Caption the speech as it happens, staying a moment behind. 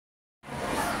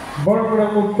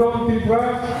Borang Uttam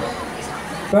Tripura,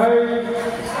 saya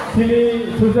sini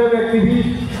social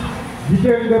activist,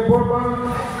 Jiten Debbarma,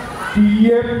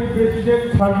 TISF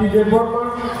President Hardi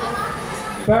Debbarma,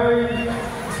 saya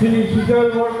sini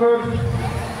social workers,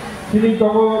 sini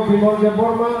Togo Bimal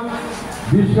Debbarma,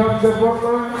 Vishram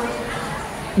Debbarma,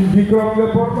 Vikram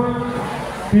Debbarma,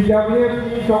 PWF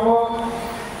ini Togo,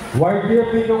 YDF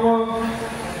ini Togo,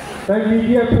 saya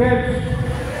media friends.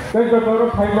 Saya baru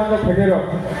Thailand ke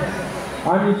Thailand,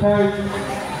 ani saya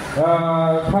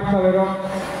Thailand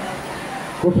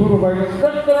kusuru bayar,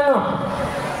 terus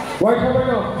why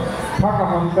sampai Thailand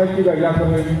hamkai tidak ya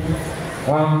sampai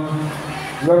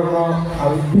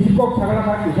lalu diskok sangat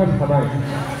sangat bisa sampai.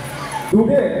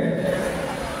 Today,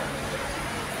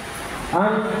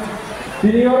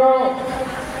 sini orang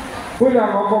punya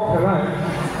ngokok sangat.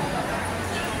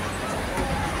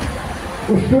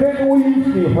 Student wins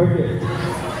ni hoje.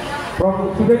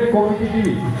 From student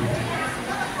community,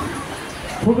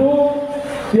 শুধু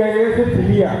TISF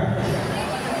India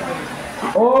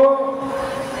और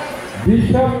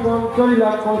विश्व गंतव्य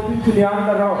constitution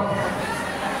under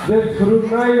the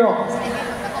Surunai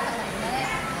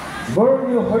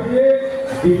Born hoje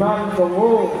demand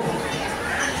kamu,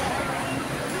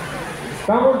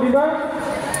 kamu demand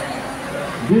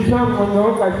विश्व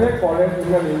गंतव्य कैसे college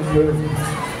dengan influence.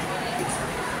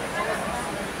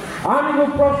 Ani ko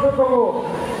प्रश्न करो,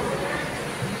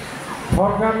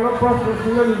 सरकार ने प्रश्न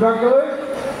सुनने निभागे,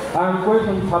 कोई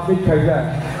संसाधित करेगा,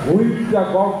 which the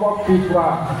government of Tripura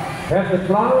has a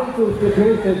plan to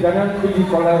establish a general degree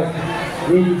college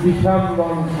in Debbarma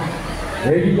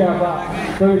area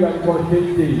Thailand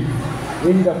constituency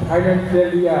in the financial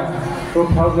year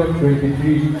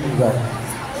 2023.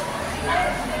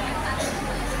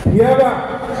 Here,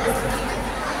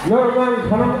 normal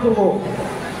sanam tuh.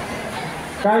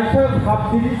 Kaisa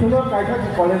subsidy semua kaisa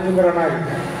di college negara naik.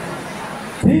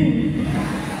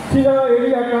 Sila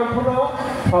area kampung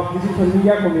subsidy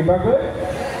semua kami bagai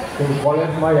di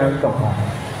college maya itu apa?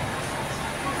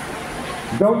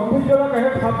 Dompu jalan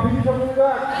kaisa subsidy semua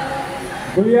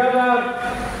beliau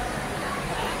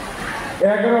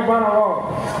 11-12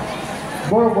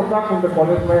 baru bertak untuk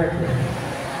college maya.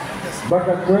 But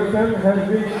the question has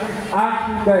been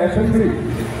asked in the assembly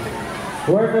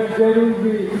whether there will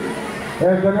be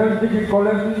a general degree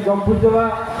college in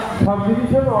Jampujala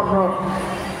subdivision or not.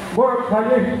 But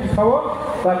Khali Sawa,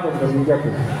 that was the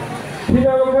Mujaki.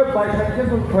 Sinaga by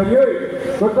success of Khali,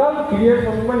 total create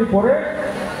some money for it,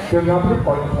 the number of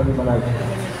college Halimanai.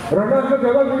 Rana the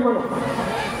Debbarma.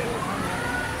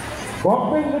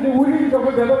 Government is willing of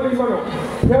the Debbarma.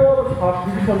 There was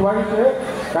subdivision wise,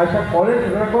 Kaisa college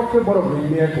record for a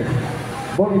million.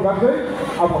 Boni Bagay,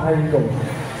 Abu Haito.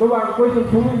 So I'm going to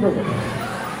do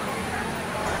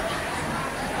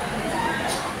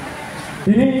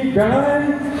ini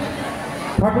jangan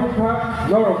kata-kata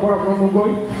lor orang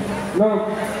mungkin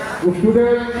lor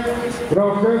student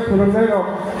proses sebenarnya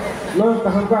lor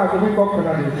tahan apa jadi kok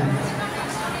kena di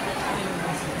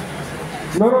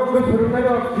lor ke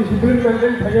sebenarnya disiplin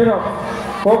maintain saja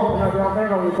kok kena berapa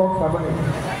orang kok sama ni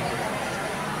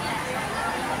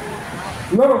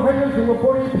lor hanya cuma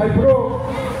pori thaypro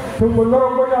cuma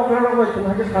lor orang orang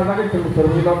cuma hanya sahaja cuma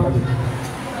sebenarnya tadi.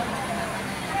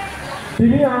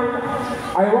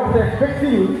 I was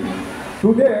expecting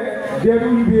today there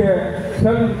will be a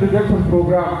self-introduction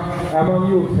program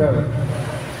among you, sir.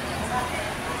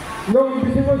 No,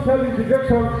 this is not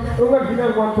self-introduction. Only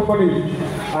dinner want to body,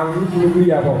 and this will be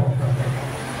about.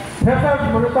 Thesas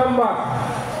Manutamba.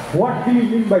 What do you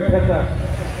mean by Thesas?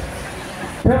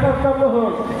 Thesas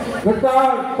Tamahon.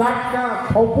 Guitar,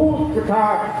 Taka, Tobu,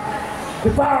 guitar.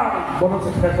 One of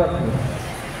the Thesas.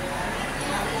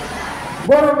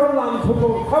 Borong lam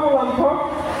suku, kamu lam kok,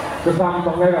 kesam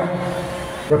pangeran,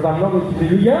 kesam lo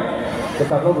bersedia,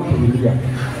 kesam lo bersedia.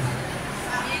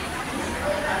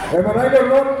 MLA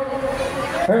lo,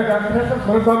 dan proses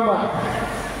bersama,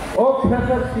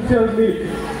 proses social need.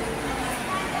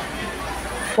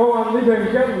 Kau ambil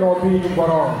bengkel lobby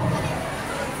borong,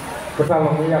 kesam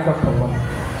lo punya sama.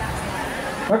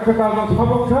 Kesam lo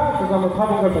sabuk sah, kesam lo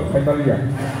sabuk kesam Italia.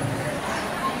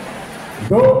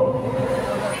 Do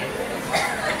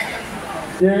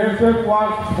TISF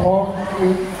was formed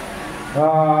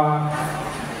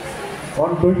on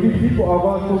 25th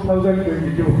August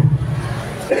 2022.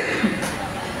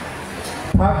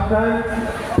 First time,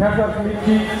 TISF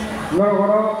meeting,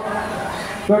 Loro,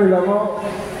 sorry, Lamo,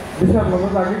 this is Lamo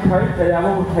lagi Thai,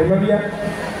 Thayamo, Thaimalia.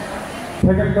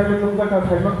 Second time, Lumaka,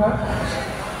 Thaimaka.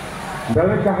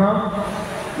 Dalai Kaham,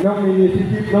 no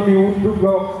initiative, no new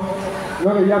blog,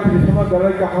 no Yaprisama,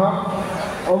 Dalai Kaham,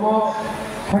 Omo.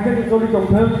 Second is only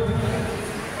concerned,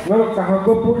 no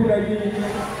kahako puri lagi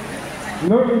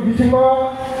no ni bisingo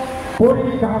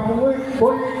puri kahako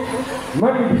puri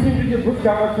mani bisin di bus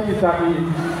kahako sini sapi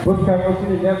bus kahako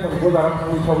sini dia sampai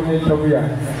dalam sobi ya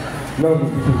no ni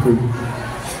bisin tu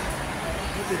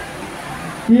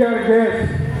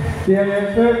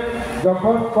TISF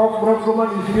যখন কক্রমান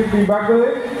ইসির বিভাগে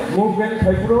movement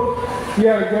থাইপুরো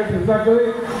TISF হিসাবে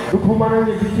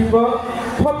দুঃখমানানি বিচিঙ্গ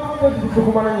সবচেয়ে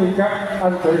দুঃখমানানি ইকা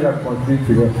আজ করে রাখছি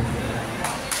ছিল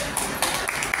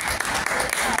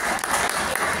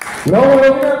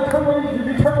লবণের থামই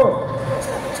জীবি থাকো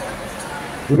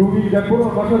রুবি দেখুন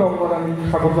বছর রংমানানি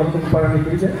সাগর দর্শন পারানি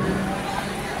করেছে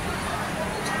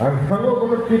আর থাঙ্গো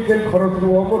কোনো ট্রিটমেন্ট খরচ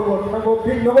অমর থাঙ্গো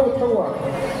ঠিক নবম থাঙ্গো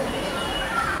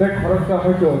তে খরচটা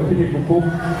হয়তো তিনি খুব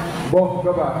বস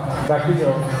বাবা দাখিল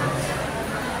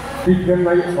ট্রিটমেন্ট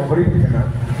নাই অভরি থাকে না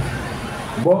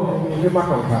বস নিজে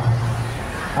মাথা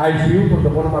আইসিইউ পর্যন্ত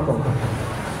বড় মাথা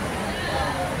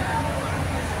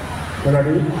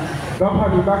কেনানি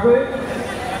দফানি বাকে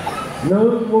নৌ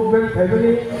মুভমেন্ট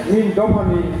থাইবেনি নিন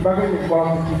দফানি বাকে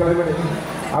পরামর্শ খালাইবেনি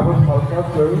আবার সরকার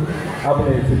আপনি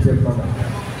এসেছেন না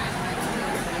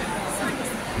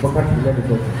বকার ঠিকানি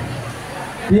করছে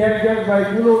TISF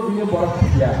বাইগুলো দিয়ে বরফ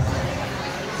দিয়া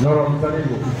নরম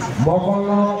জানিব মকল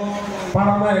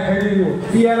পারামা খাইলিব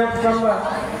TISF কামরা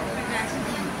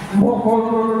মকল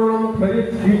নরম খাইলি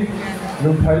ঠিক নু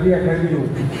খাইলি খাইলিব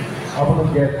আপন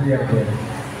গ্যাস দিয়া খাই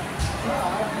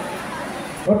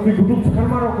और बिगुटु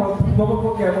फरमारो को दोबो को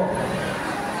क्या हो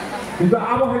কিন্তু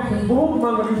আবহাওয়া বহুত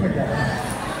মাঙ্গলি থাকে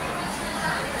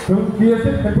তো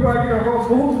TISF ফেব্রুয়ারি রকম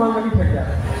বহুত মাঙ্গলি থাকে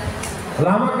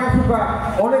লামা কাছুকা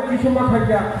অনেক কিছু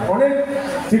মাথাইয়া অনেক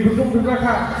বিগুটু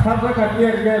রাখা সাত রাখা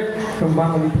TISF তো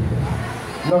মাঙ্গলি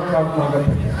নরকাল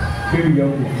মাঙ্গলি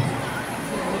বেরিয়েও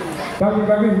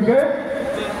বাকি হুকে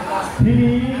তিনি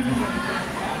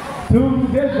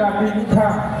তুমদের জাতি উঠা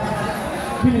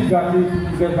তিনি জাতি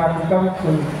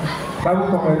kamu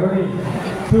kemarin ni,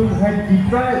 tumhai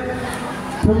diprai,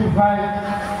 tumhai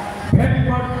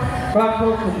pempat, kelapa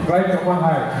tumhai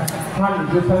kemahai, han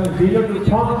jualan dia tu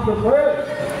channel tu kau,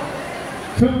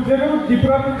 tumjeru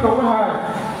diprai tu kemahai,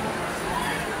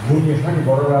 bunyi han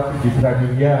borat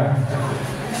diprai dia.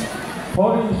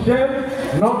 For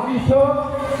instance, notiso,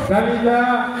 dalila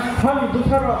han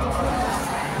busara,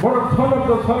 borat channel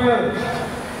tu soal.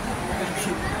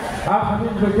 आप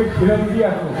हमें जो film दिया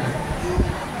हो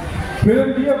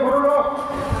करो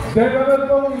देवदार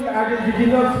तो आगे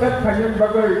digital set finance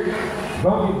बागै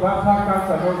बाकी भाषा का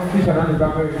सनों की सनानी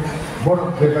बागै बड़ा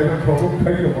देवदार तो बहुत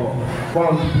खाई हो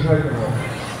बड़ा दिखाई हो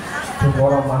तो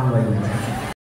बड़ा मान लगे